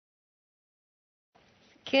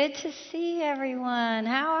Good to see everyone.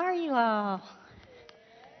 How are you all?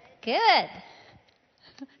 Good.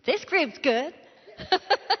 This group's good.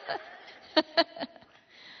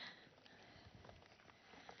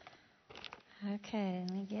 Okay,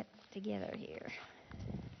 let me get together here.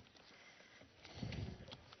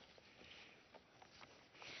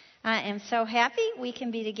 I am so happy we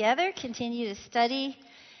can be together, continue to study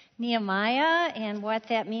Nehemiah and what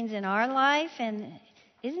that means in our life. And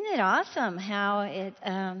isn't it awesome how it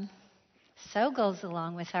so goes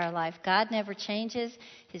along with our life? God never changes.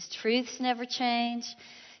 His truths never change.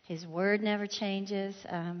 His word never changes.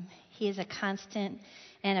 He is a constant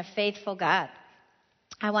and a faithful God.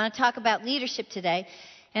 I want to talk about leadership today.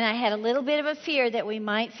 And I had a little bit of a fear that we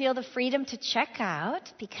might feel the freedom to check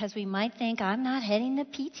out because we might think, I'm not heading the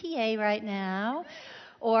PTA right now,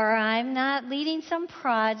 or I'm not leading some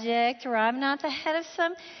project, or I'm not the head of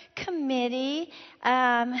some committee,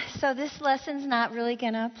 so this lesson's not really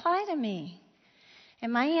going to apply to me.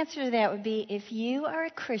 And my answer to that would be, if you are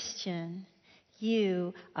a Christian,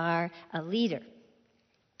 you are a leader.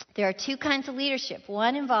 There are two kinds of leadership.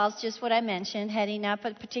 One involves just what I mentioned, heading up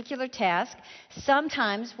a particular task.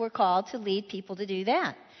 Sometimes we're called to lead people to do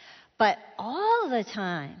that. But all the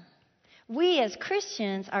time, we as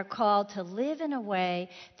Christians are called to live in a way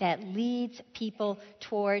that leads people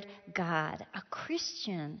toward God. A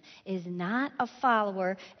Christian is not a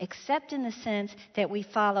follower except in the sense that we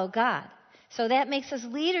follow God. So that makes us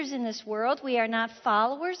leaders in this world. We are not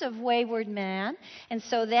followers of wayward man. And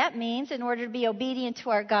so that means in order to be obedient to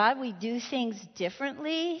our God, we do things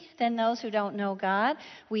differently than those who don't know God.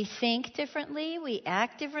 We think differently. We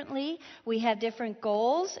act differently. We have different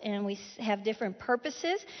goals and we have different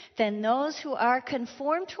purposes than those who are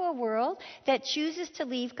conformed to a world that chooses to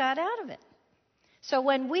leave God out of it. So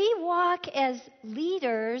when we walk as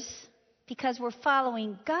leaders, because we're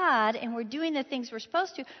following God and we're doing the things we're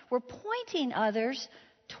supposed to, we're pointing others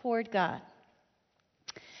toward God.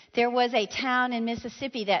 There was a town in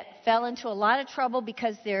Mississippi that fell into a lot of trouble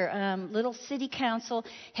because their little city council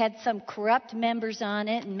had some corrupt members on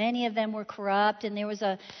it, and many of them were corrupt. And there was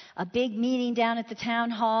a big meeting down at the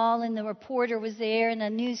town hall, and the reporter was there, and a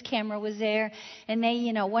news camera was there. And they,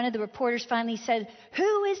 one of the reporters finally said,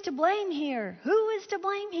 "Who is to blame here? Who is to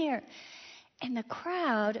blame here?" And the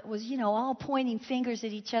crowd was, all pointing fingers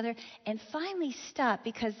at each other and finally stopped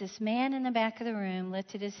because this man in the back of the room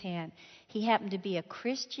lifted his hand. He happened to be a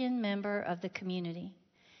Christian member of the community.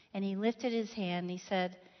 And he lifted his hand and he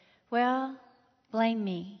said, "Well, blame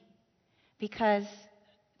me. Because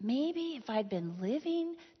maybe if I'd been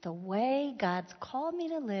living the way God's called me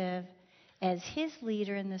to live as his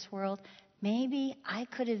leader in this world, maybe I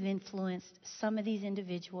could have influenced some of these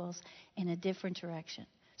individuals in a different direction.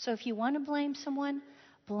 So if you want to blame someone,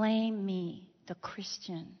 blame me, the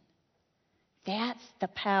Christian." That's the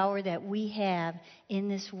power that we have in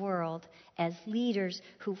this world as leaders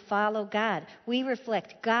who follow God. We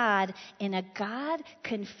reflect God in a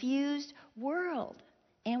God-confused world.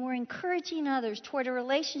 And we're encouraging others toward a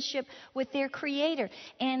relationship with their Creator.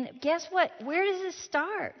 And guess what? Where does it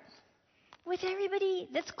start? With everybody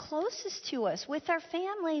that's closest to us, with our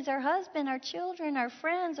families, our husband, our children, our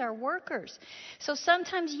friends, our workers. So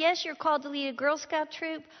sometimes, yes, you're called to lead a Girl Scout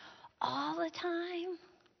troop. All the time,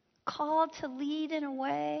 called to lead in a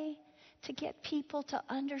way to get people to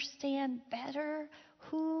understand better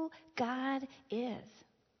who God is.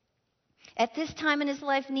 At this time in his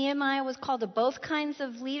life, Nehemiah was called to both kinds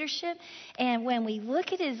of leadership. And when we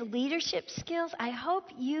look at his leadership skills, I hope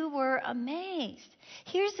you were amazed.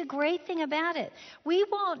 Here's the great thing about it. We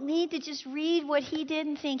won't need to just read what he did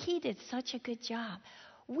and think he did such a good job.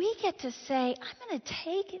 We get to say, I'm going to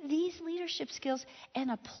take these leadership skills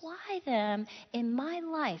and apply them in my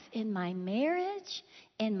life, in my marriage,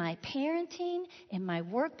 in my parenting, in my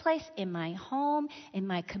workplace, in my home, in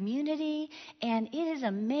my community. And it is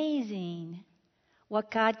amazing what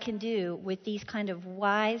God can do with these kind of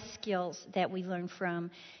wise skills that we learn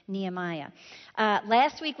from Nehemiah.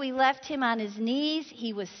 Last week we left him on his knees.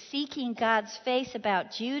 He was seeking God's face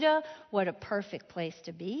about Judah. What a perfect place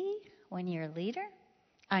to be when you're a leader.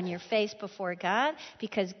 On your face before God,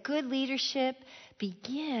 because good leadership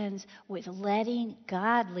begins with letting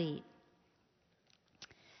God lead.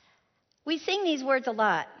 We sing these words a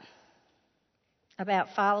lot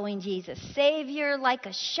about following Jesus. Savior, like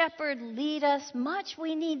a shepherd, lead us. Much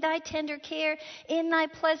we need thy tender care. In thy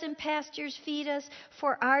pleasant pastures feed us.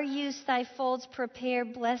 For our use thy folds prepare.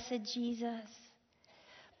 Blessed Jesus,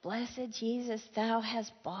 thou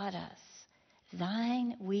hast bought us.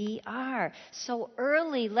 Thine we are. So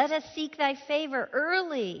early, let us seek thy favor.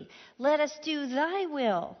 Early, let us do thy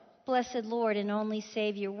will. Blessed Lord and only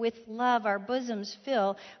Savior, with love our bosoms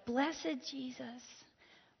fill. Blessed Jesus,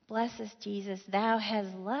 thou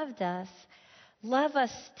hast loved us. Love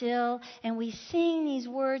us still. And we sing these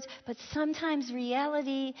words, but sometimes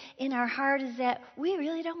reality in our heart is that we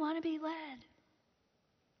really don't want to be led.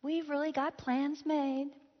 We've really got plans made.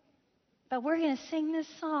 But we're going to sing this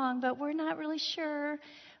song, but we're not really sure.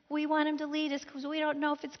 We want him to lead us because we don't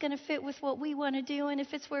know if it's going to fit with what we want to do and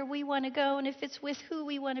if it's where we want to go and if it's with who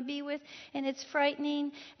we want to be with. And it's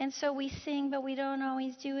frightening. And so we sing, but we don't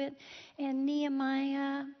always do it. And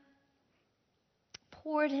Nehemiah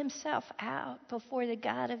poured himself out before the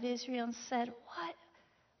God of Israel and said, what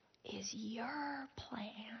is your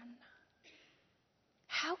plan?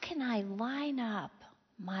 How can I line up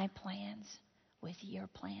my plans with your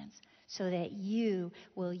plans so that you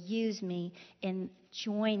will use me in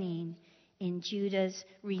joining in Judah's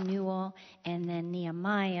renewal? And then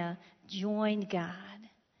Nehemiah joined God.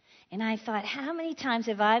 And I thought, how many times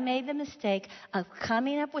have I made the mistake of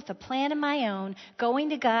coming up with a plan of my own,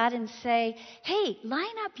 going to God and say, hey, line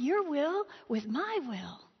up your will with my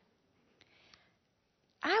will.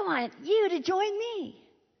 I want you to join me.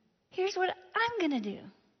 Here's what I'm going to do.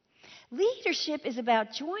 Leadership is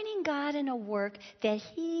about joining God in a work that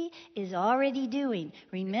he is already doing.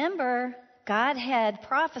 Remember, God had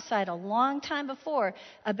prophesied a long time before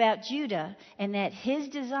about Judah and that his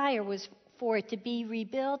desire was for it to be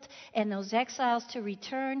rebuilt and those exiles to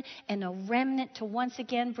return and a remnant to once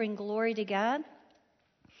again bring glory to God.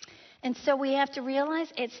 And so we have to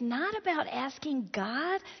realize it's not about asking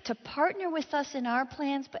God to partner with us in our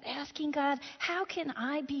plans, but asking God, how can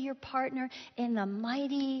I be your partner in the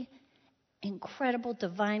mighty, incredible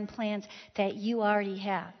divine plans that you already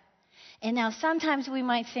have? And now sometimes we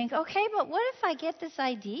might think, okay, but what if I get this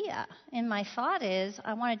idea and my thought is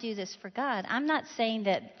I want to do this for God? I'm not saying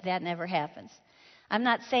that that never happens. I'm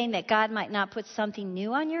not saying that God might not put something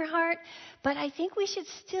new on your heart, but I think we should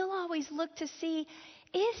still always look to see,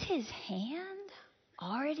 is his hand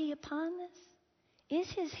already upon this?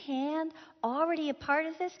 Is his hand already a part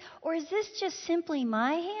of this? Or is this just simply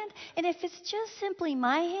my hand? And if it's just simply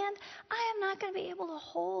my hand, I am not going to be able to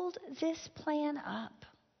hold this plan up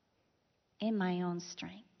in my own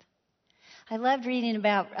strength. I loved reading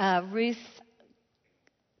about Anne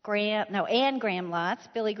Graham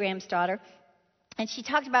Lotz, Billy Graham's daughter, and she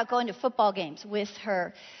talked about going to football games with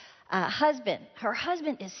her husband. Her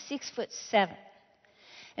husband is 6'7".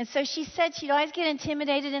 And so she said she'd always get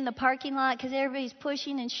intimidated in the parking lot because everybody's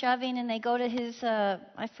pushing and shoving, and they go to his,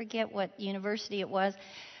 I forget what university it was,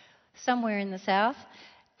 somewhere in the South.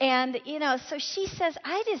 And, so she says,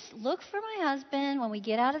 I just look for my husband when we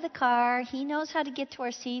get out of the car. He knows how to get to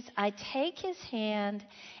our seats. I take his hand,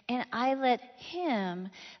 and I let him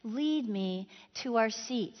lead me to our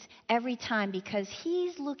seats every time because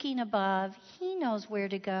he's looking above. He knows where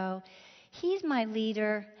to go. He's my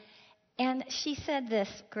leader. And she said this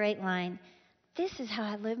great line, this is how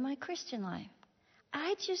I live my Christian life.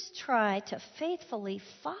 I just try to faithfully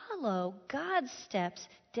follow God's steps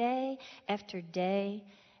day after day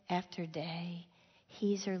after day.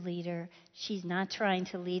 He's her leader. She's not trying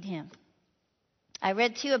to lead him. I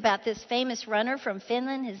read, too, about this famous runner from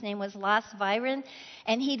Finland. His name was Lasse Viren,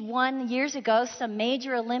 and he'd won years ago some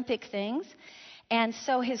major Olympic things. And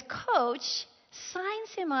so his coach signs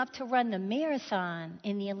him up to run the marathon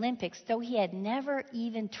in the Olympics, though he had never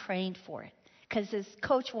even trained for it because his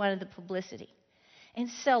coach wanted the publicity. And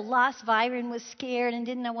so Lasse Viren was scared and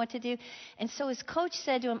didn't know what to do. And so his coach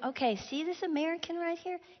said to him, okay, see this American right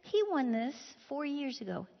here? He won this 4 years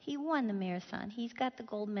ago. He won the marathon. He's got the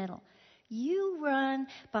gold medal. You run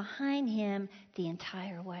behind him the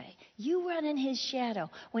entire way. You run in his shadow.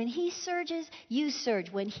 When he surges, you surge.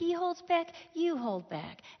 When he holds back, you hold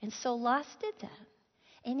back. And so Lasse did that.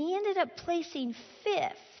 And he ended up placing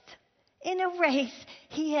 5th in a race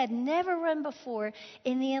he had never run before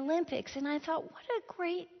in the Olympics. And I thought, what a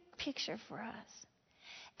great picture for us.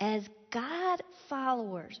 As God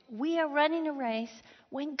followers, we are running a race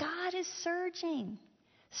when God is surging.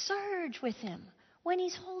 Surge with him. When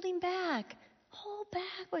he's holding back, hold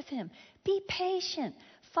back with him. Be patient.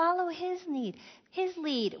 Follow his lead.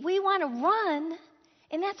 We want to run,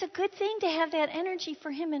 and that's a good thing to have that energy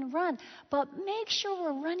for him and run. But make sure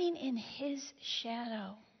we're running in his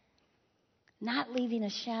shadow. Not leaving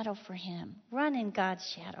a shadow for him. Run in God's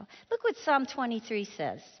shadow. Look what Psalm 23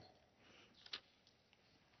 says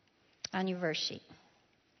on your verse sheet.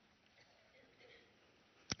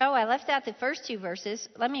 Oh, I left out the first two verses.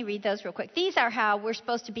 Let me read those real quick. These are how we're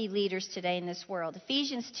supposed to be leaders today in this world.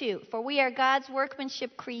 Ephesians 2, for we are God's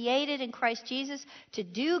workmanship created in Christ Jesus to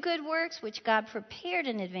do good works, which God prepared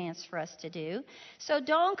in advance for us to do. So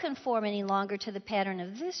don't conform any longer to the pattern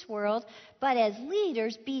of this world, but as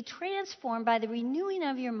leaders, be transformed by the renewing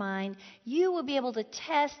of your mind. You will be able to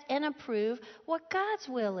test and approve what God's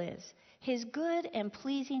will is, His good and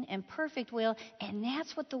pleasing and perfect will, and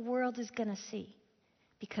that's what the world is going to see.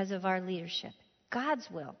 Because of our leadership. God's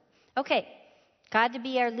will. Okay, God to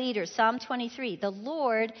be our leader. Psalm 23. The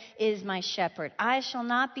Lord is my shepherd. I shall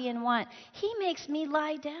not be in want. He makes me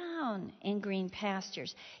lie down in green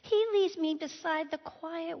pastures. He leads me beside the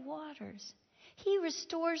quiet waters. He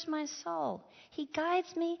restores my soul. He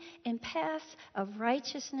guides me in paths of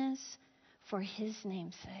righteousness for His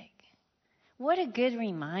name's sake. What a good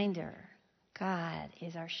reminder. God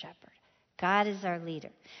is our shepherd. God is our leader.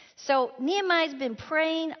 So Nehemiah's been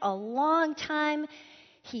praying a long time.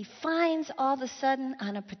 He finds all of a sudden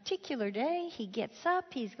on a particular day, he gets up,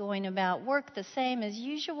 he's going about work the same as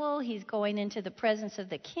usual. He's going into the presence of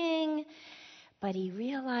the king. But he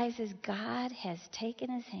realizes God has taken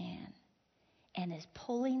his hand and is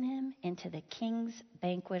pulling him into the king's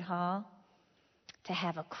banquet hall to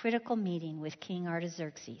have a critical meeting with King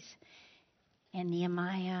Artaxerxes. And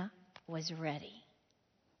Nehemiah was ready.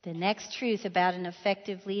 The next truth about an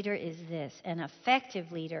effective leader is this. An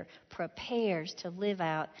effective leader prepares to live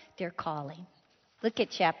out their calling. Look at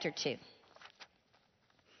chapter 2.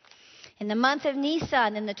 In the month of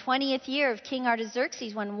Nisan, in the 20th year of King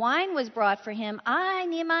Artaxerxes, when wine was brought for him, I,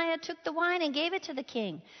 Nehemiah, took the wine and gave it to the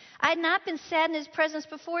king. I had not been sad in his presence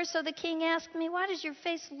before, so the king asked me, why does your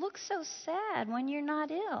face look so sad when you're not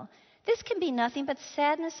ill? This can be nothing but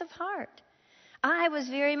sadness of heart. I was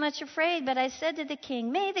very much afraid, but I said to the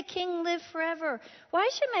king, may the king live forever. Why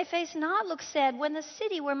should my face not look sad when the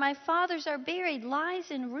city where my fathers are buried lies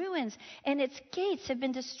in ruins and its gates have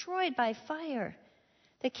been destroyed by fire?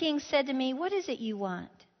 The king said to me, what is it you want?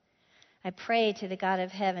 I prayed to the God of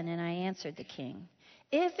heaven, and I answered the king,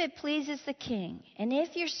 if it pleases the king, and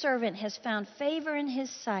if your servant has found favor in his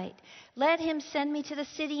sight, let him send me to the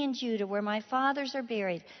city in Judah where my fathers are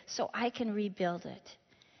buried, so I can rebuild it.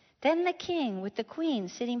 Then the king, with the queen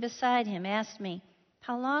sitting beside him, asked me,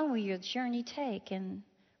 how long will your journey take, and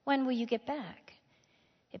when will you get back?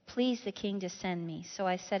 It pleased the king to send me, so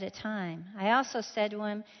I set a time. I also said to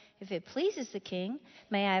him, if it pleases the king,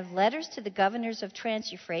 may I have letters to the governors of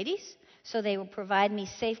Trans-Euphrates, so they will provide me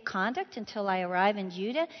safe conduct until I arrive in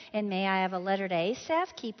Judah, and may I have a letter to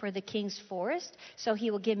Asaph, keeper of the king's forest, so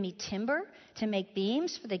he will give me timber to make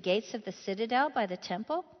beams for the gates of the citadel by the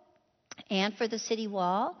temple, and for the city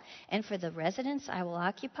wall, and for the residence I will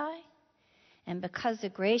occupy? And because the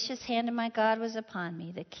gracious hand of my God was upon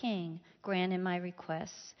me, the king granted my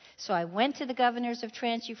requests. So I went to the governors of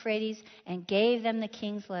Trans-Euphrates and gave them the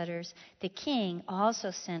king's letters. The king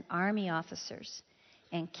also sent army officers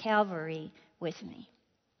and cavalry with me.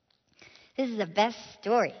 This is the best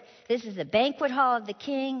story. This is the banquet hall of the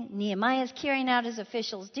king. Nehemiah's carrying out his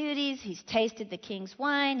official's duties. He's tasted the king's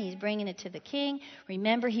wine. He's bringing it to the king.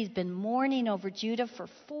 Remember, he's been mourning over Judah for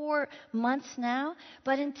 4 months now.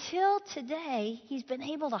 But until today, he's been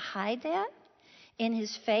able to hide that in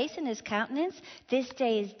his face and his countenance. This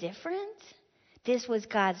day is different. This was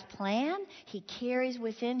God's plan. He carries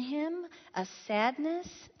within him a sadness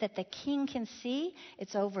that the king can see.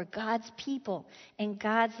 It's over God's people and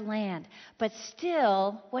God's land. But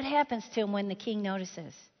still, what happens to him when the king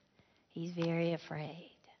notices? He's very afraid.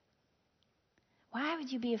 Why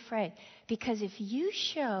would you be afraid? Because if you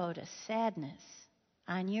showed a sadness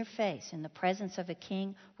on your face in the presence of a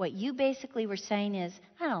king, what you basically were saying is,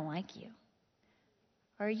 I don't like you.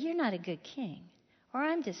 Or you're not a good king. Or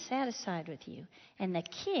I'm dissatisfied with you. And the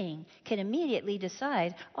king can immediately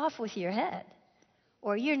decide, off with your head.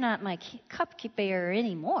 Or you're not my cupbearer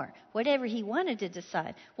anymore. Whatever he wanted to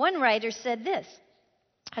decide. One writer said this,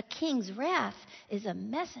 a king's wrath is a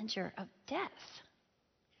messenger of death.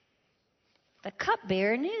 The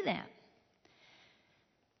cupbearer knew that.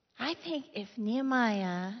 I think if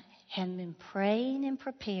Nehemiah had been praying and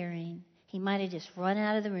preparing, he might have just run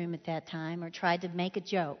out of the room at that time or tried to make a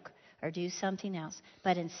joke or do something else.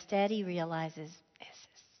 But instead he realizes, this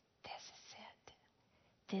is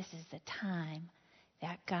it. This is the time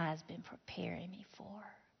that God's been preparing me for.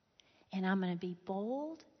 And I'm going to be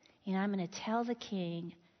bold, and I'm going to tell the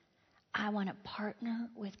king, I want to partner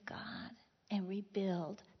with God and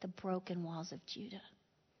rebuild the broken walls of Judah.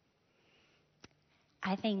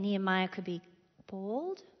 I think Nehemiah could be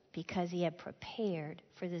bold because he had prepared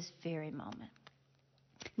for this very moment.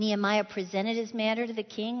 Nehemiah presented his matter to the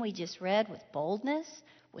king, we just read, with boldness,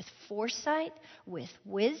 with foresight, with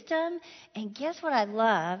wisdom. And guess what I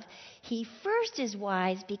love? He first is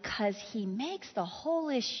wise because he makes the whole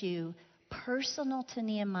issue personal to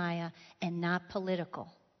Nehemiah and not political.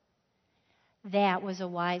 That was a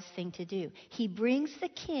wise thing to do. He brings the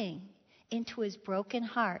king into his broken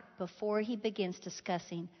heart before he begins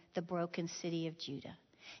discussing the broken city of Judah.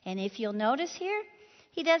 And if you'll notice here,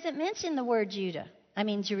 he doesn't mention the word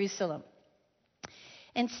Jerusalem.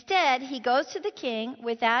 Instead, he goes to the king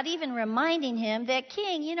without even reminding him that,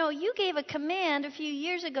 king, you gave a command a few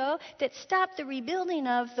years ago that stopped the rebuilding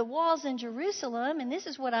of the walls in Jerusalem, and this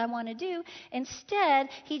is what I want to do. Instead,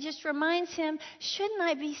 he just reminds him, shouldn't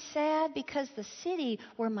I be sad because the city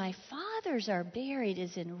where my fathers are buried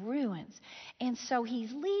is in ruins? And so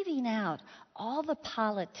he's leaving out all the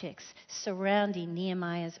politics surrounding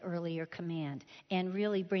Nehemiah's earlier command and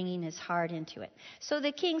really bringing his heart into it. So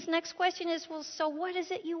the king's next question is, well, so what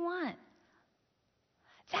is it you want?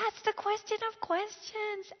 That's the question of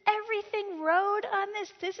questions. Everything rode on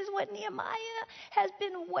this. This is what Nehemiah has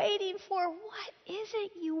been waiting for. What is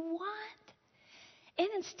it you want? And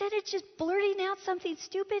instead of just blurting out something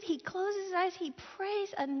stupid, he closes his eyes, he prays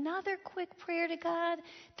another quick prayer to God.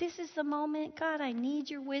 This is the moment. God, I need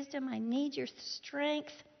your wisdom. I need your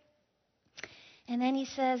strength. And then he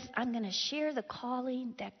says, I'm going to share the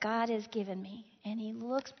calling that God has given me. And he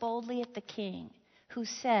looks boldly at the king, who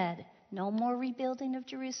said, no more rebuilding of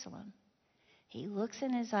Jerusalem. He looks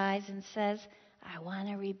in his eyes and says, I want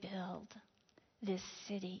to rebuild this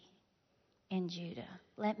city in Judah.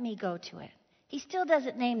 Let me go to it. He still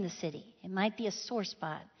doesn't name the city. It might be a sore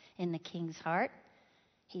spot in the king's heart.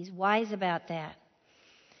 He's wise about that.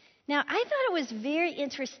 Now, I thought it was very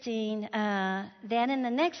interesting that in the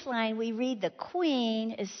next line we read the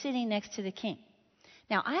queen is sitting next to the king.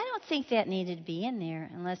 Now, I don't think that needed to be in there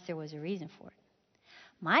unless there was a reason for it.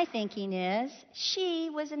 My thinking is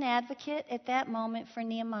she was an advocate at that moment for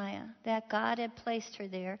Nehemiah, that God had placed her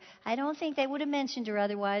there. I don't think they would have mentioned her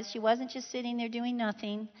otherwise. She wasn't just sitting there doing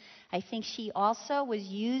nothing. I think she also was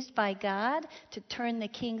used by God to turn the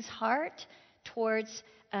king's heart towards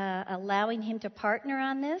allowing him to partner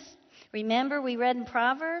on this. Remember, we read in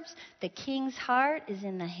Proverbs, the king's heart is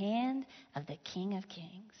in the hand of the King of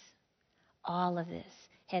Kings. All of this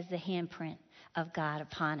has the handprint of God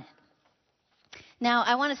upon it. Now,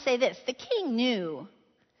 I want to say this. The king knew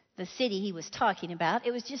the city he was talking about.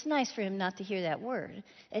 It was just nice for him not to hear that word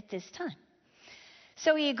at this time.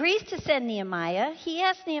 So he agrees to send Nehemiah. He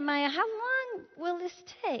asks Nehemiah, how long will this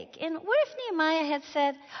take? And what if Nehemiah had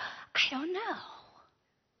said, I don't know.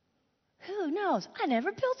 Who knows? I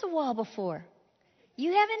never built a wall before.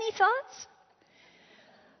 You have any thoughts?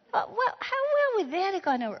 Well, how well would that have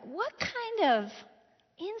gone over? What kind of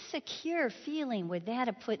insecure feeling would that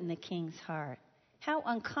have put in the king's heart? How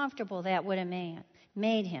uncomfortable that would have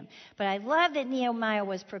made him. But I love that Nehemiah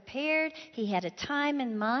was prepared. He had a time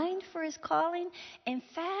in mind for his calling. In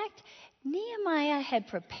fact, Nehemiah had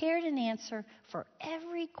prepared an answer for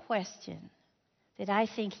every question that I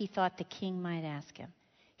think he thought the king might ask him.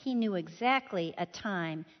 He knew exactly a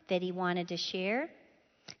time that he wanted to share.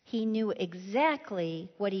 He knew exactly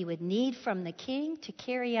what he would need from the king to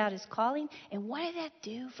carry out his calling. And what did that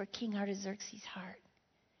do for King Artaxerxes' heart?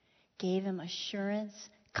 Gave him assurance,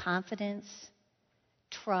 confidence,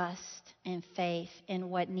 trust, and faith in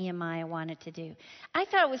what Nehemiah wanted to do. I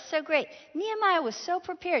thought it was so great. Nehemiah was so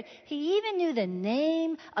prepared. He even knew the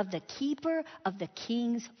name of the keeper of the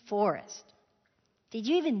king's forest. Did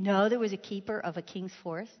you even know there was a keeper of a king's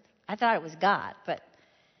forest? I thought it was God, but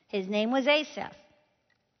his name was Asaph.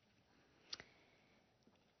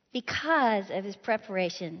 Because of his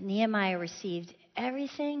preparation, Nehemiah received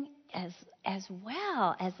everything as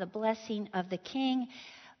well as the blessing of the king.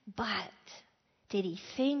 But did he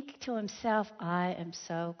think to himself, I am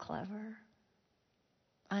so clever.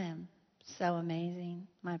 I am so amazing.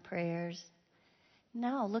 My prayers.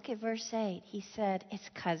 No, look at verse 8. He said, it's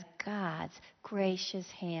because God's gracious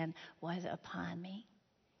hand was upon me.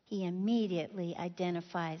 He immediately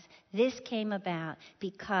identifies this came about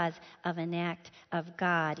because of an act of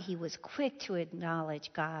God. He was quick to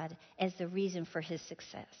acknowledge God as the reason for his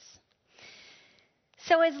success.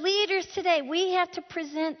 So as leaders today, we have to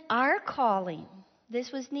present our calling.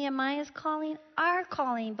 This was Nehemiah's calling, our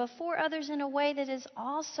calling before others in a way that is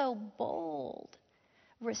also bold,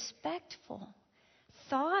 respectful,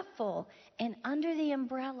 thoughtful, and under the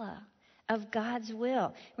umbrella of God's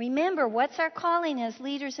will. Remember, what's our calling as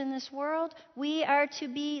leaders in this world? We are to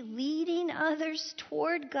be leading others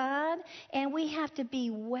toward God, and we have to be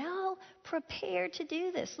well prepared to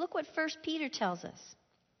do this. Look what 1 Peter tells us.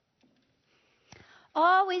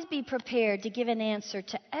 Always be prepared to give an answer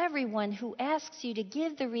to everyone who asks you to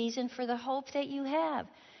give the reason for the hope that you have.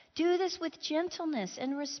 Do this with gentleness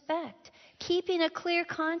and respect, keeping a clear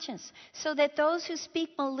conscience, so that those who speak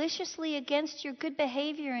maliciously against your good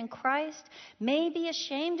behavior in Christ may be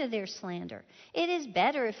ashamed of their slander. It is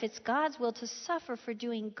better, if it's God's will, to suffer for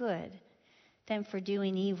doing good than for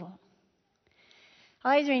doing evil.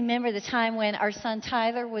 I always remember the time when our son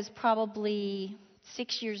Tyler was probably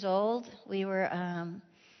 6 years old. We were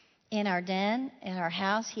in our den, in our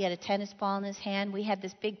house. He had a tennis ball in his hand. We had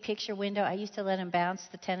this big picture window. I used to let him bounce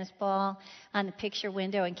the tennis ball on the picture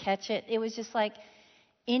window and catch it. It was just like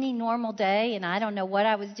any normal day, and I don't know what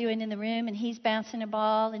I was doing in the room, and he's bouncing a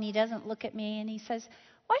ball, and he doesn't look at me, and he says,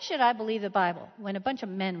 "Why should I believe the Bible when a bunch of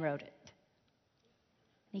men wrote it?"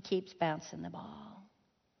 And he keeps bouncing the ball.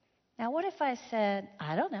 Now, what if I said,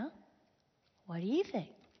 "I don't know. What do you think?"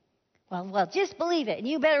 Well, just believe it, and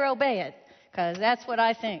you better obey it, because that's what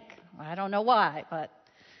I think. I don't know why, but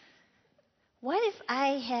what if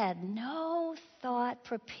I had no thought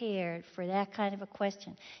prepared for that kind of a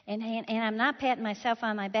question? And I'm not patting myself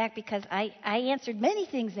on my back, because I answered many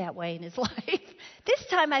things that way in his life. This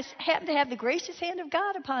time I happened to have the gracious hand of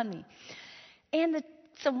God upon me. And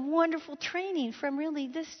some wonderful training from really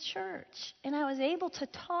this church. And I was able to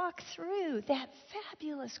talk through that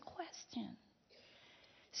fabulous question,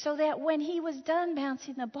 so that when he was done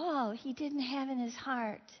bouncing the ball, he didn't have in his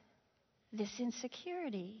heart this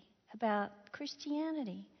insecurity about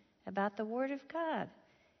Christianity, about the Word of God.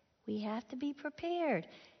 We have to be prepared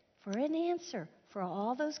for an answer for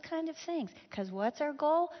all those kind of things. Because what's our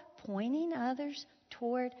goal? Pointing others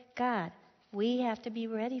toward God. We have to be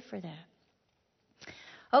ready for that.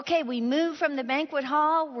 Okay, we move from the banquet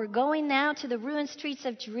hall. We're going now to the ruined streets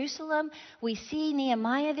of Jerusalem. We see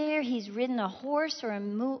Nehemiah there. He's ridden a horse or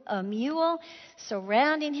a mule.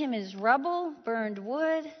 Surrounding him is rubble, burned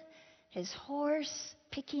wood. His horse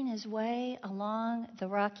picking his way along the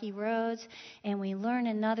rocky roads. And we learn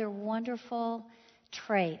another wonderful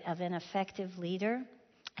trait of an effective leader.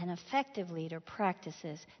 An effective leader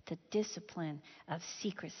practices the discipline of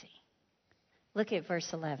secrecy. Look at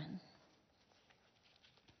verse 11.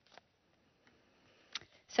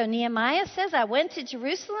 So Nehemiah says, "I went to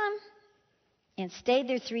Jerusalem and stayed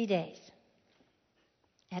there 3 days."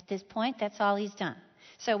 At this point, that's all he's done.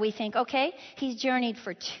 So we think, okay, he's journeyed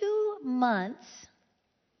for 2 months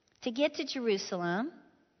to get to Jerusalem.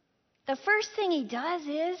 The first thing he does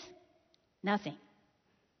is nothing.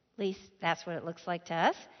 At least that's what it looks like to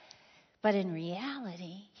us. But in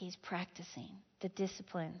reality, he's practicing the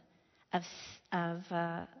discipline of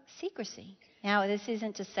secrecy. Now, this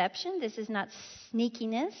isn't deception. This is not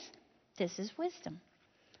sneakiness. This is wisdom.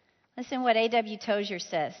 Listen what A.W. Tozer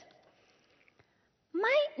says.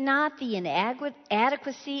 Might not the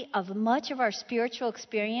inadequacy of much of our spiritual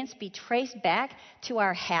experience be traced back to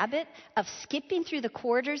our habit of skipping through the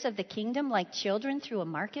corridors of the kingdom like children through a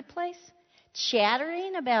marketplace,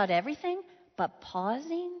 chattering about everything, but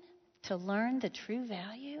pausing to learn the true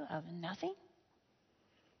value of nothing?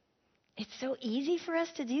 It's so easy for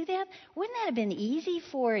us to do that. Wouldn't that have been easy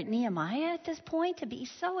for Nehemiah at this point to be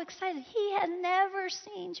so excited? He had never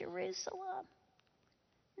seen Jerusalem.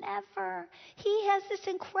 Never. He has this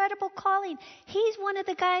incredible calling. He's one of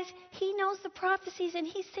the guys, he knows the prophecies, and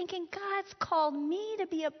he's thinking, God's called me to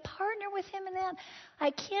be a partner with him in that.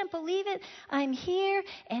 I can't believe it. I'm here,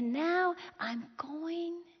 and now I'm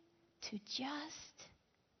going to just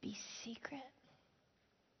be secret.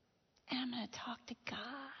 And I'm going to talk to God.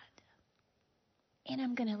 And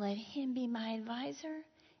I'm going to let him be my advisor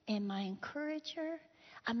and my encourager.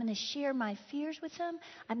 I'm going to share my fears with him.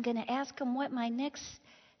 I'm going to ask him what my next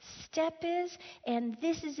step is. And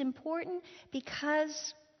this is important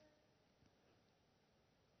because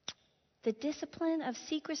the discipline of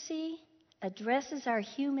secrecy addresses our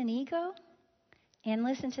human ego. And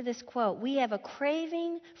listen to this quote. We have a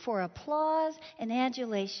craving for applause and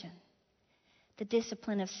adulation. The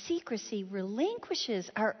discipline of secrecy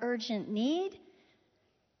relinquishes our urgent need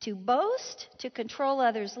to boast, to control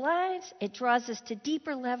others' lives. It draws us to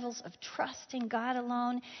deeper levels of trust in God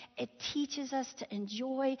alone. It teaches us to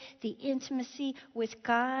enjoy the intimacy with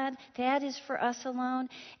God. That is for us alone.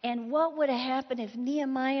 And what would have happened if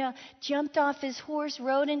Nehemiah jumped off his horse,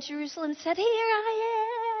 rode in Jerusalem, and said, "Here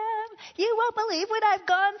I am. You won't believe what I've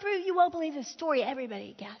gone through. You won't believe the story."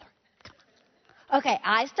 Everybody gather. Come on. Okay,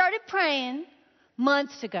 I started praying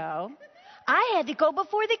months ago. I had to go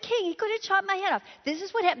before the king. He could have chopped my head off. This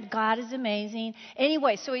is what happened. God is amazing.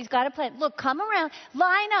 Anyway, so he's got a plan. Look, come around.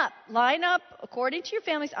 Line up according to your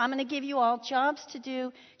families. I'm going to give you all jobs to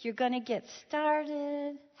do. You're going to get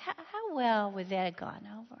started. How well would that have gone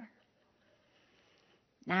over?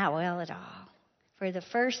 Not well at all. For the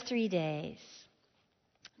first 3 days,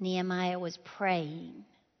 Nehemiah was praying,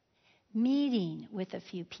 meeting with a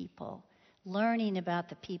few people, learning about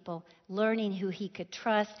the people, learning who he could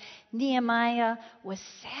trust. Nehemiah was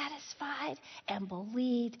satisfied and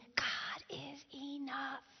believed God is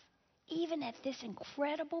enough. Even at this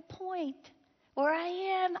incredible point where I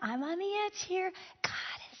am, I'm on the edge here,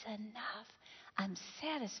 God is enough. I'm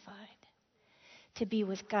satisfied to be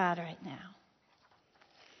with God right now.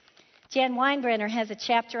 Jan Weinbrenner has a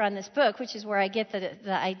chapter on this book, which is where I get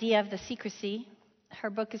the idea of the secrecy. Her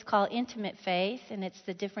book is called Intimate Faith, and it's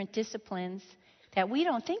the different disciplines that we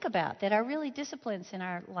don't think about that are really disciplines in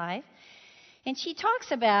our life. And she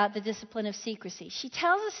talks about the discipline of secrecy. She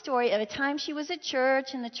tells a story of a time she was at church,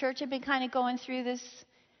 and the church had been kind of going through this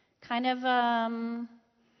kind of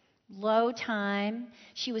low time.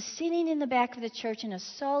 She was sitting in the back of the church, and a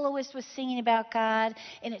soloist was singing about God,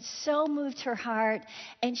 and it so moved her heart.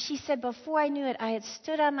 And she said, before I knew it, I had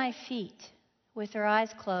stood on my feet with her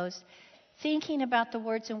eyes closed, thinking about the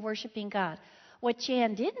words and worshiping God. What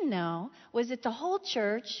Jan didn't know was that the whole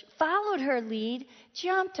church followed her lead,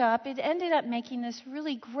 jumped up. It ended up making this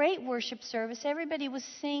really great worship service. Everybody was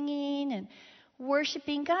singing and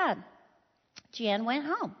worshiping God. Jan went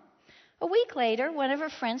home. A week later, one of her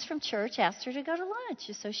friends from church asked her to go to lunch,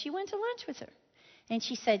 so she went to lunch with her. And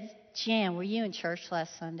she said, Jan, were you in church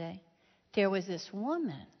last Sunday? There was this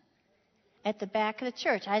woman at the back of the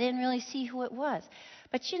church. I didn't really see who it was.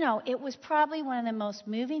 But, it was probably one of the most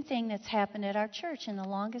moving things that's happened at our church in the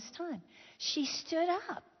longest time. She stood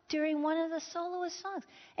up during one of the soloist songs,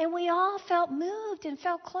 and we all felt moved and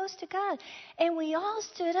felt close to God. And we all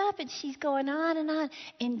stood up, and she's going on.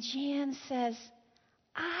 And Jan says,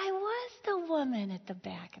 I was the woman at the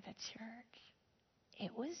back of the church.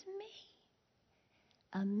 It was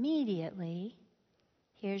me. Immediately,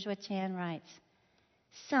 here's what Jan writes.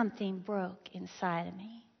 Something broke inside of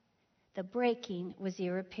me. The breaking was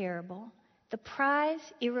irreparable. The prize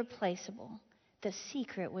irreplaceable. The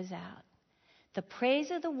secret was out. The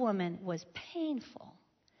praise of the woman was painful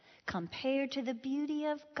compared to the beauty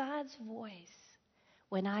of God's voice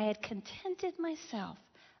when I had contented myself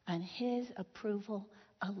on His approval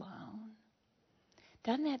alone.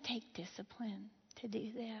 Doesn't that take discipline to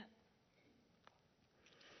do that?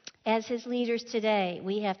 As His leaders today,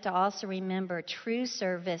 we have to also remember true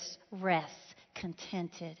service rests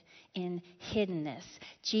contented in hiddenness.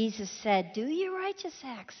 Jesus said, do your righteous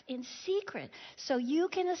acts in secret so you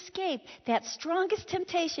can escape that strongest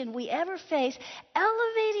temptation we ever face,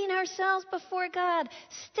 elevating ourselves before God,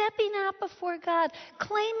 stepping out before God,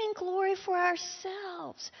 claiming glory for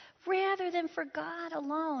ourselves rather than for God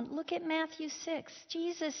alone. Look at Matthew 6.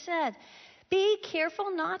 Jesus said, be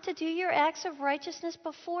careful not to do your acts of righteousness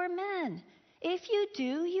before men. If you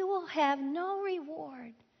do, you will have no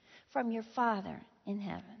reward from your Father in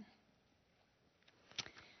heaven.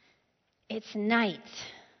 It's night.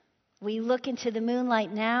 We look into the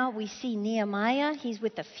moonlight now. We see Nehemiah. He's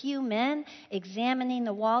with a few men examining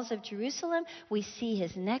the walls of Jerusalem. We see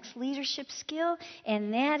his next leadership skill,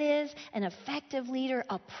 and that is an effective leader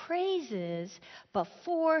appraises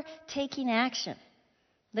before taking action.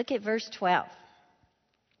 Look at verse 12.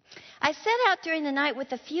 I set out during the night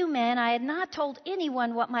with a few men. I had not told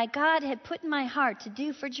anyone what my God had put in my heart to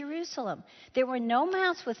do for Jerusalem. There were no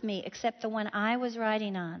mounts with me except the one I was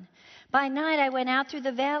riding on. By night I went out through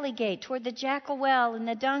the valley gate toward the Jackal Well and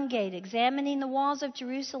the Dung Gate, examining the walls of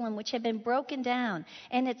Jerusalem which had been broken down,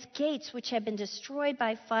 and its gates which had been destroyed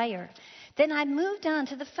by fire. Then I moved on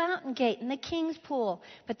to the Fountain Gate and the King's Pool,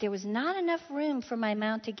 but there was not enough room for my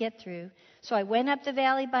mount to get through. So I went up the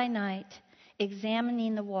valley by night,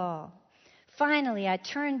 examining the wall. Finally, I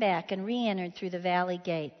turned back and re-entered through the valley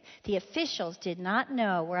gate. The officials did not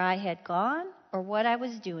know where I had gone or what I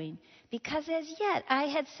was doing, because as yet I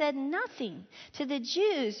had said nothing to the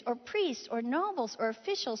Jews or priests or nobles or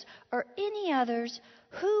officials or any others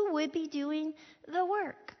who would be doing the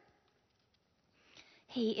work.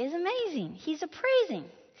 He is amazing. He's appraising.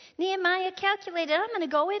 Nehemiah calculated, I'm going to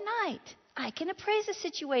go at night. I can appraise the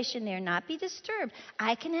situation there, not be disturbed.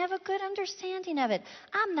 I can have a good understanding of it.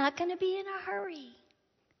 I'm not going to be in a hurry.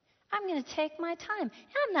 I'm going to take my time. And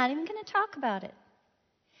I'm not even going to talk about it.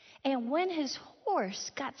 And when his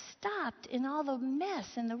horse got stopped in all the mess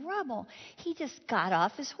and the rubble, he just got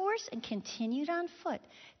off his horse and continued on foot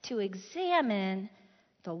to examine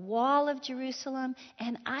the wall of Jerusalem.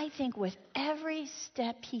 And I think with every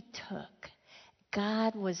step he took,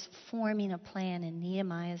 God was forming a plan in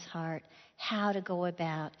Nehemiah's heart how to go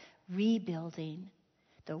about rebuilding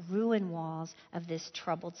the ruined walls of this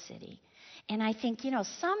troubled city. And I think,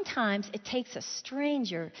 sometimes it takes a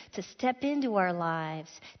stranger to step into our lives,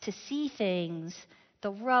 to see things,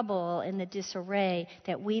 the rubble and the disarray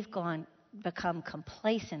that we've become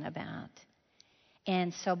complacent about.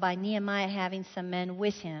 And so by Nehemiah having some men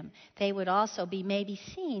with him, they would also be maybe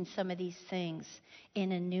seeing some of these things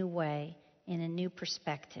in a new way, in a new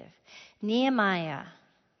perspective. Nehemiah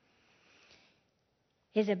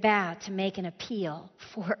is about to make an appeal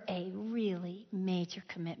for a really major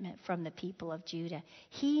commitment from the people of Judah.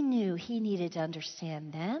 He knew he needed to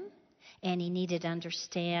understand them, and he needed to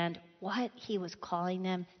understand what he was calling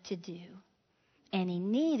them to do. And he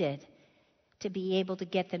needed to be able to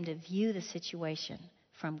get them to view the situation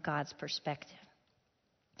from God's perspective.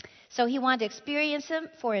 So he wanted to experience them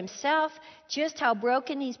for himself, just how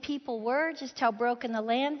broken these people were, just how broken the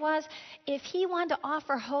land was. If he wanted to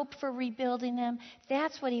offer hope for rebuilding them,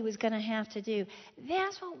 that's what he was going to have to do.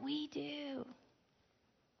 That's what we do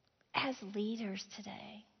as leaders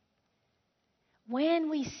today. When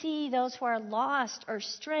we see those who are lost or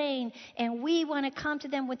straying and we want to come to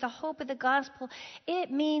them with the hope of the gospel,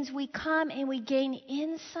 it means we come and we gain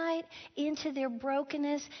insight into their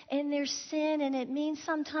brokenness and their sin. And it means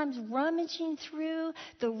sometimes rummaging through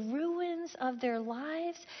the ruins of their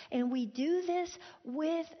lives. And we do this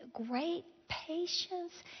with great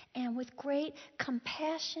patience and with great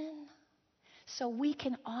compassion so we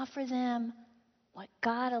can offer them what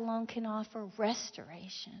God alone can offer: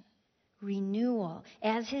 restoration, renewal.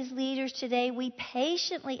 As his leaders today, we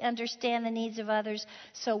patiently understand the needs of others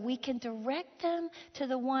so we can direct them to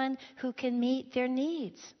the one who can meet their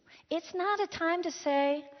needs. It's not a time to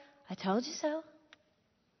say, I told you so.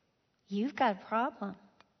 You've got a problem.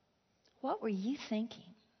 What were you thinking?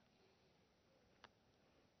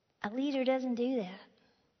 A leader doesn't do that.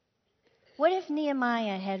 What if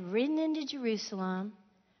Nehemiah had ridden into Jerusalem,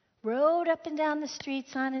 rode up and down the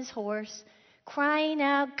streets on his horse, crying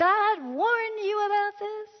out, God warned you about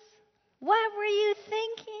this. What were you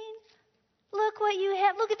thinking? Look what you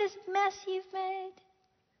have. Look at this mess you've made.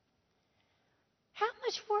 How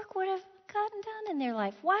much work would have gotten done in their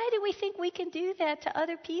life? Why do we think we can do that to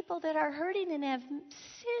other people that are hurting and have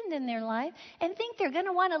sinned in their life and think they're going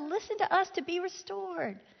to want to listen to us to be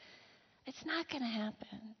restored? It's not going to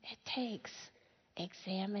happen. It takes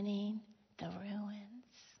examining the ruins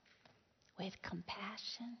with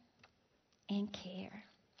compassion and care.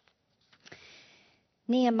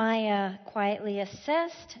 Nehemiah quietly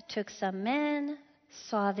assessed, took some men,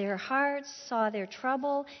 saw their hearts, saw their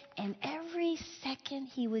trouble, and every second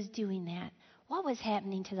he was doing that, what was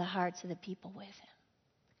happening to the hearts of the people with him?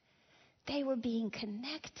 They were being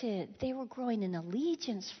connected. They were growing in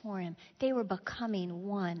allegiance for him. They were becoming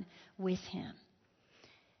one with him.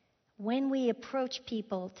 When we approach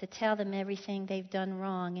people to tell them everything they've done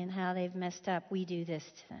wrong and how they've messed up, we do this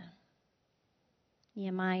to them.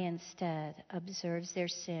 Nehemiah instead observes their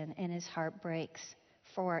sin and his heart breaks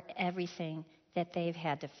for everything that they've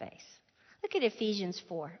had to face. Look at Ephesians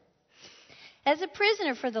 4. As a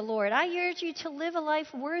prisoner for the Lord, I urge you to live a life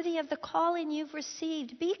worthy of the calling you've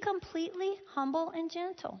received. Be completely humble and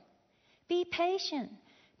gentle. Be patient,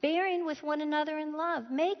 bearing with one another in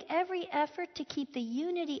love. Make every effort to keep the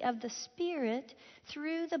unity of the Spirit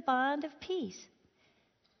through the bond of peace.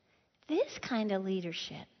 This kind of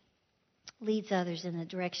leadership leads others in the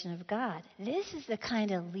direction of God. This is the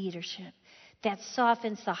kind of leadership that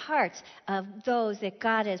softens the hearts of those that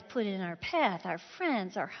God has put in our path, our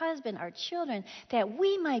friends, our husband, our children, that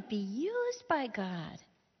we might be used by God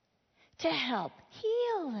to help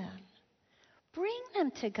heal them, bring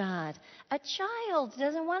them to God. A child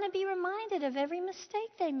doesn't want to be reminded of every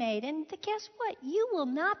mistake they made. And guess what? You will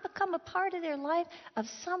not become a part of their life of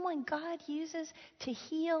someone God uses to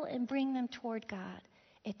heal and bring them toward God.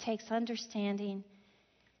 It takes understanding,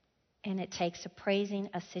 and it takes appraising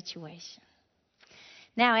a situation.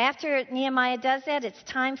 Now, after Nehemiah does that, it's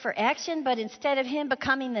time for action. But instead of him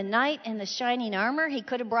becoming the knight in the shining armor, he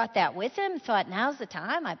could have brought that with him. Thought, now's the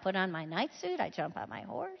time. I put on my night suit. I jump on my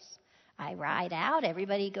horse. I ride out.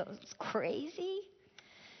 Everybody goes crazy.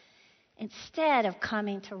 Instead of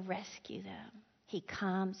coming to rescue them, he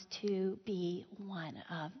comes to be one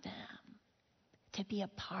of them, to be a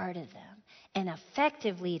part of them. An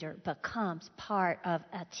effective leader becomes part of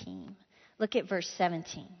a team. Look at verse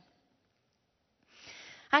 17.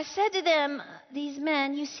 I said to them, these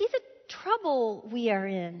men, you see the trouble we are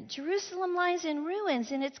in. Jerusalem lies in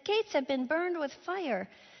ruins, and its gates have been burned with fire.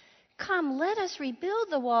 Come, let us rebuild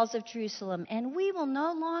the walls of Jerusalem, and we will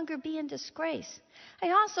no longer be in disgrace.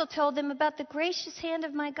 I also told them about the gracious hand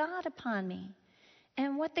of my God upon me,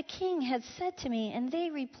 and what the king had said to me, and they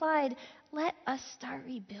replied, let us start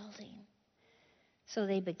rebuilding. So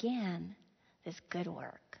they began this good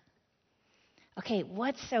work. Okay,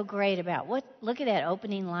 what's so great about look at that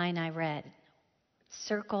opening line I read.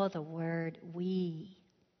 Circle the word we.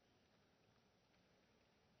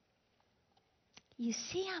 You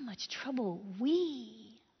see how much trouble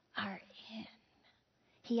we are in.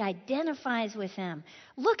 He identifies with them.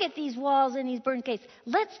 Look at these walls and these burnt gates.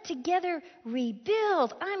 Let's together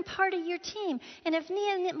rebuild. I'm part of your team. And if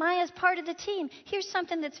Nehemiah is part of the team, here's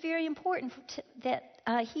something that's very important that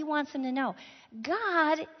he wants them to know.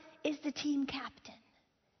 God is the team captain,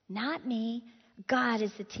 not me. God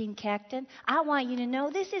is the team captain. I want you to know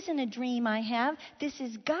this isn't a dream I have. This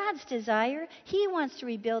is God's desire. He wants to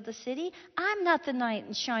rebuild the city. I'm not the knight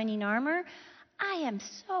in shining armor. I am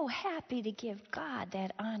so happy to give God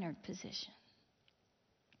that honored position.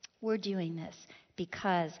 We're doing this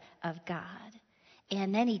because of God.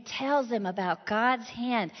 And then he tells them about God's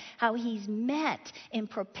hand, how he's met and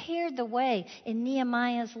prepared the way in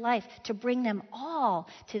Nehemiah's life to bring them all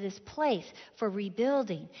to this place for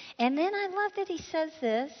rebuilding. And then I love that he says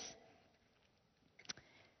this.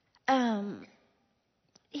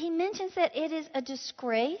 He mentions that it is a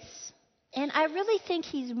disgrace. And I really think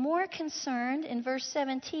he's more concerned in verse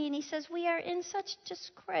 17. He says, we are in such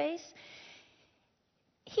disgrace.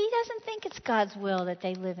 He doesn't think it's God's will that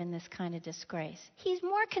they live in this kind of disgrace. He's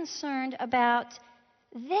more concerned about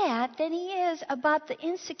that than he is about the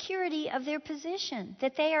insecurity of their position,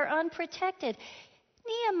 that they are unprotected.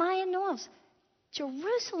 Nehemiah knows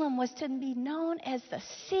Jerusalem was to be known as the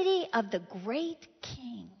city of the great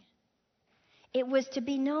king. It was to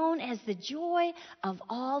be known as the joy of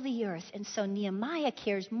all the earth. And so Nehemiah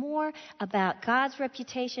cares more about God's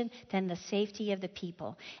reputation than the safety of the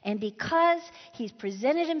people. And because he's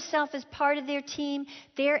presented himself as part of their team,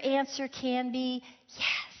 their answer can be,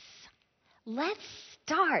 yes, let's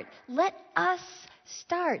start. Let us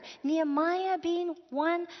start. Nehemiah being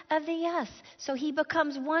one of the us. So he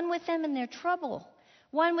becomes one with them in their trouble.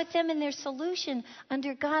 One with them in their solution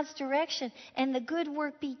under God's direction. And the good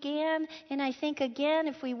work began. And I think, again,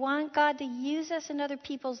 if we want God to use us in other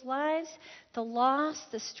people's lives, the loss,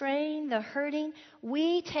 the strain, the hurting,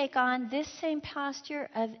 we take on this same posture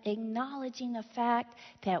of acknowledging the fact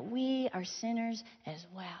that we are sinners as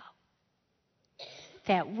well.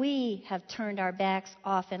 That we have turned our backs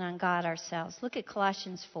often on God ourselves. Look at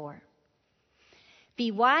Colossians 4. Be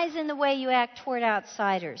wise in the way you act toward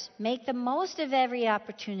outsiders. Make the most of every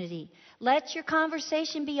opportunity. Let your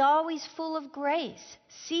conversation be always full of grace,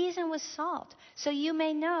 seasoned with salt, so you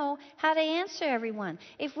may know how to answer everyone.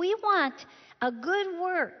 If we want a good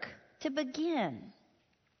work to begin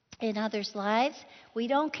in others' lives, we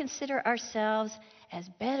don't consider ourselves as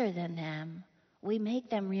better than them. We make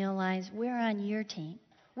them realize we're on your team.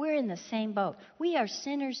 We're in the same boat. We are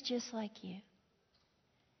sinners just like you.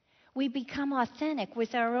 We become authentic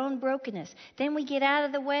with our own brokenness. Then we get out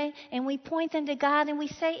of the way and we point them to God and we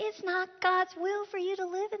say, it's not God's will for you to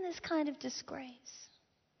live in this kind of disgrace.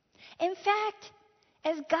 In fact,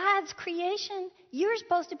 as God's creation, you're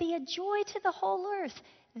supposed to be a joy to the whole earth.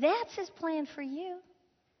 That's his plan for you.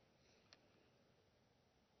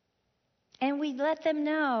 And we let them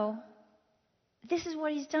know this is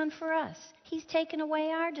what he's done for us. He's taken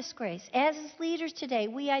away our disgrace. As his leaders today,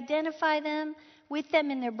 we identify with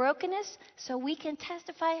them in their brokenness so we can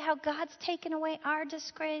testify how God's taken away our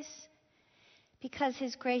disgrace because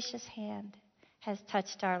his gracious hand has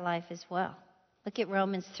touched our life as well. Look at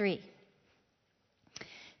Romans 3.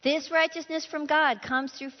 This righteousness from God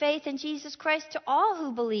comes through faith in Jesus Christ to all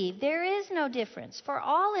who believe. There is no difference, for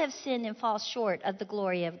all have sinned and fall short of the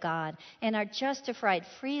glory of God and are justified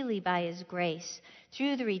freely by his grace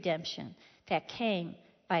through the redemption that came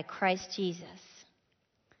by Christ Jesus.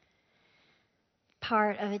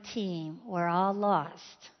 Part of a team, we're all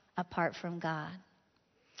lost apart from God.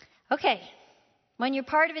 Okay, when you're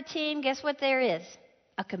part of a team, guess what there is?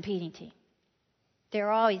 A competing team.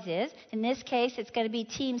 There always is. In this case, it's going to be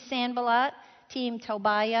Team Sanballat, Team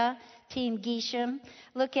Tobiah, Team Geshem.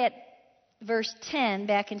 Look at verse 10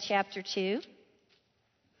 back in chapter 2.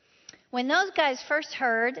 When those guys first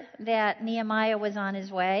heard that Nehemiah was on his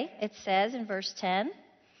way, it says in verse 10,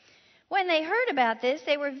 when they heard about this,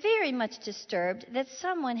 they were very much disturbed that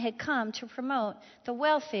someone had come to promote the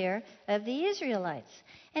welfare of the Israelites.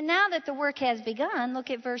 And now that the work has begun, look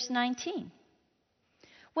at verse 19.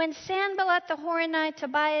 When Sanballat the Horonite,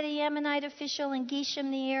 Tobiah the Ammonite official, and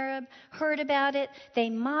Geshem the Arab heard about it, they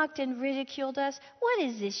mocked and ridiculed us. What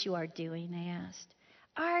is this you are doing, they asked.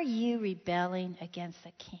 Are you rebelling against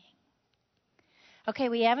the king? Okay,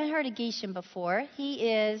 we haven't heard of Geshem before. He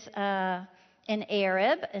is an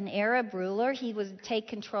Arab ruler. He would take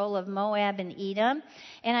control of Moab and Edom.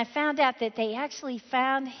 And I found out that they actually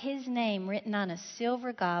found his name written on a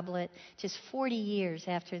silver goblet just 40 years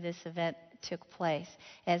after this event took place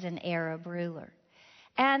as an Arab ruler.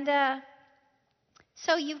 And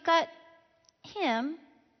so you've got him,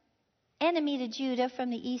 enemy to Judah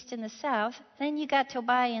from the east and the south. Then you got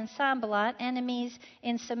Tobiah and Sanballat, enemies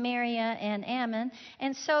in Samaria and Ammon.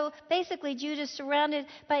 And so basically Judah's surrounded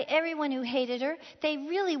by everyone who hated her. They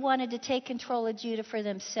really wanted to take control of Judah for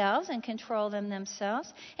themselves and control them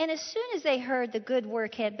themselves. And as soon as they heard the good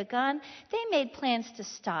work had begun, they made plans to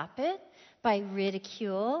stop it by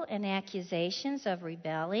ridicule and accusations of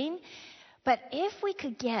rebelling. But if we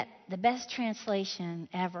could get the best translation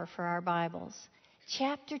ever for our Bibles,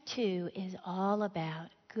 Chapter 2 is all about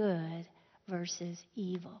good versus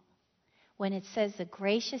evil. When it says the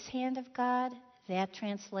gracious hand of God, that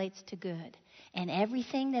translates to good. And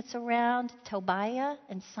everything that's around Tobiah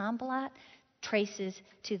and Sanballat traces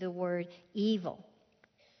to the word evil.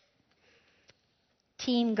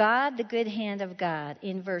 Team God, the good hand of God.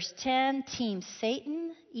 In verse 10, Team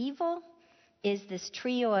Satan, evil, is this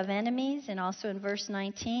trio of enemies, and also in verse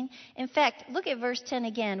 19. In fact, look at verse 10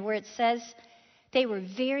 again, where it says, they were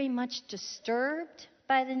very much disturbed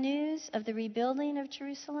by the news of the rebuilding of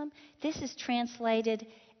Jerusalem. This is translated,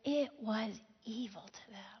 it was evil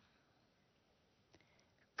to them.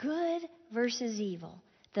 Good versus evil.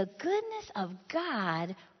 The goodness of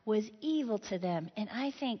God was evil to them. And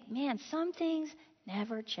I think, man, some things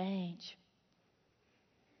never change.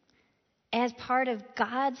 As part of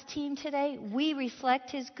God's team today, we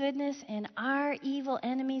reflect his goodness, and our evil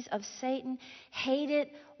enemies of Satan hate it.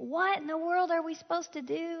 What in the world are we supposed to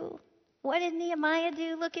do? What did Nehemiah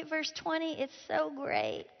do? Look at verse 20. It's so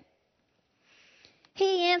great.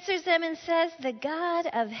 He answers them and says, the God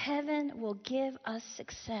of heaven will give us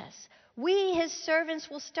success. We, his servants,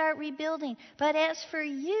 will start rebuilding. But as for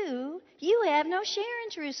you, you have no share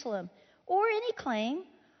in Jerusalem, or any claim,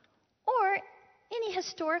 or any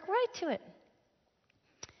historic right to it.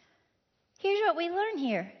 Here's what we learn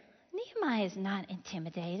here. Nehemiah is not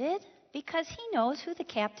intimidated because he knows who the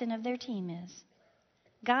captain of their team is.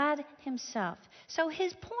 God himself. So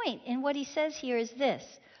his point in what he says here is this.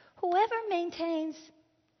 Whoever maintains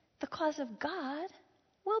the cause of God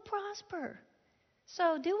will prosper.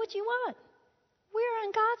 So do what you want. We're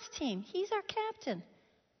on God's team. He's our captain.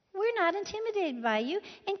 We're not intimidated by you.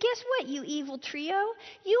 And guess what, you evil trio?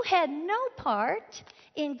 You had no part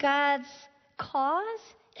in God's cause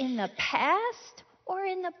in the past or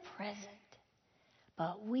in the present.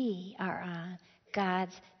 But we are on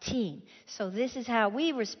God's team. So this is how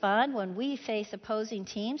we respond when we face opposing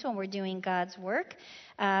teams, when we're doing God's work.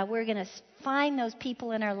 We're going to find those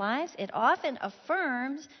people in our lives. It often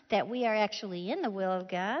affirms that we are actually in the will of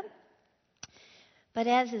God. But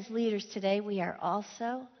as his leaders today, we are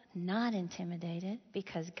also not intimidated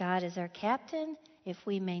because God is our captain. If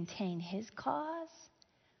we maintain his cause,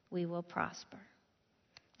 we will prosper.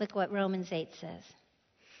 Look what Romans 8 says.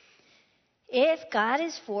 If God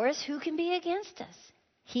is for us, who can be against us?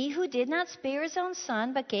 He who did not spare his own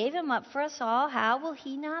son, but gave him up for us all, how will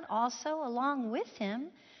he not also, along with him,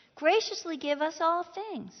 graciously give us all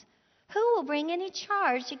things? Who will bring any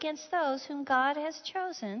charge against those whom God has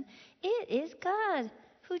chosen? It is God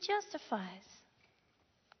who justifies.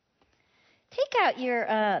 Take out your,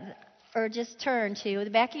 or just turn to the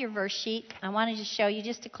back of your verse sheet. I wanted to show you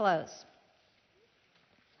just to close.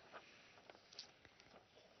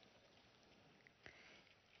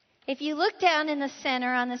 If you look down in the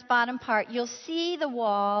center on this bottom part, you'll see the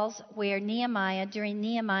walls where Nehemiah, during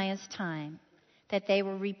Nehemiah's time, that they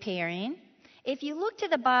were repairing. If you look to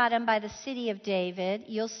the bottom by the city of David,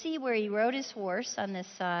 you'll see where he rode his horse on this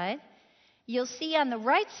side. You'll see on the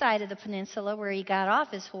right side of the peninsula where he got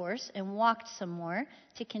off his horse and walked some more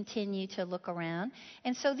to continue to look around.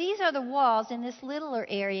 And so these are the walls in this littler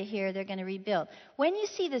area here they're going to rebuild. When you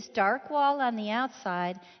see this dark wall on the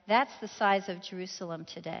outside, that's the size of Jerusalem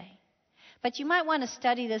today. But you might want to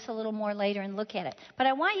study this a little more later and look at it. But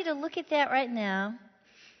I want you to look at that right now,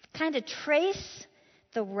 kind of trace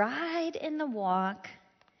the ride and the walk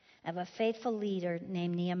of a faithful leader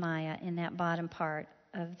named Nehemiah in that bottom part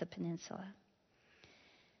of the peninsula.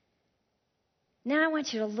 Now I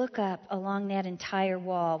want you to look up along that entire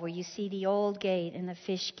wall where you see the old gate and the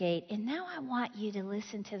fish gate. And now I want you to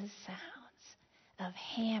listen to the sounds of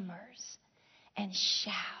hammers and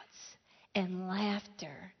shouts and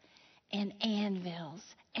laughter and anvils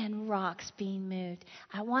and rocks being moved.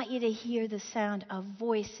 I want you to hear the sound of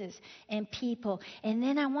voices and people. And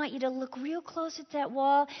then I want you to look real close at that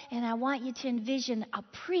wall, and I want you to envision a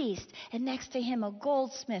priest, and next to him a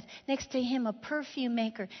goldsmith, next to him a perfume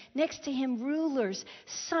maker, next to him rulers,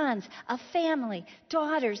 sons, a family,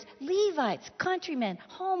 daughters, Levites, countrymen,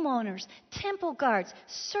 homeowners, temple guards,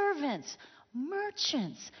 servants,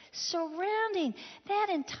 merchants surrounding that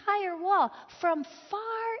entire wall from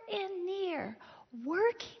far and near,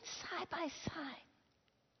 working side by side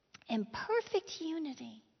in perfect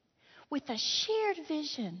unity with a shared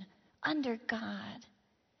vision under God,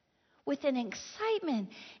 with an excitement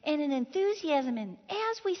and an enthusiasm. And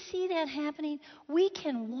as we see that happening, we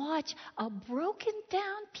can watch a broken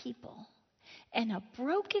down people and a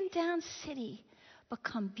broken down city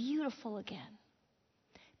become beautiful again.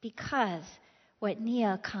 Because what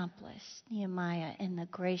Nehemiah accomplished, Nehemiah, in the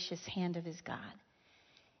gracious hand of his God,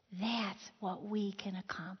 that's what we can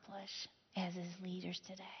accomplish as his leaders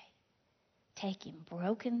today. Taking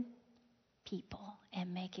broken people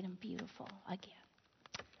and making them beautiful again.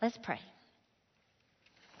 Let's pray.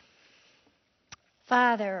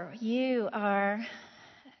 Father, you are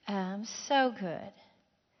so good.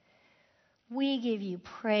 We give you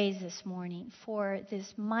praise this morning for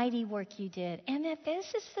this mighty work you did, and that this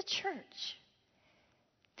is the church.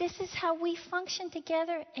 This is how we function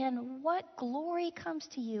together, and what glory comes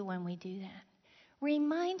to you when we do that.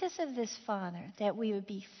 Remind us of this, Father, that we would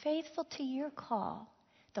be faithful to your call,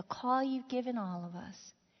 the call you've given all of us,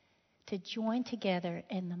 to join together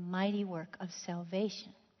in the mighty work of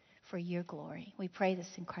salvation for your glory. We pray this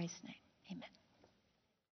in Christ's name. Amen.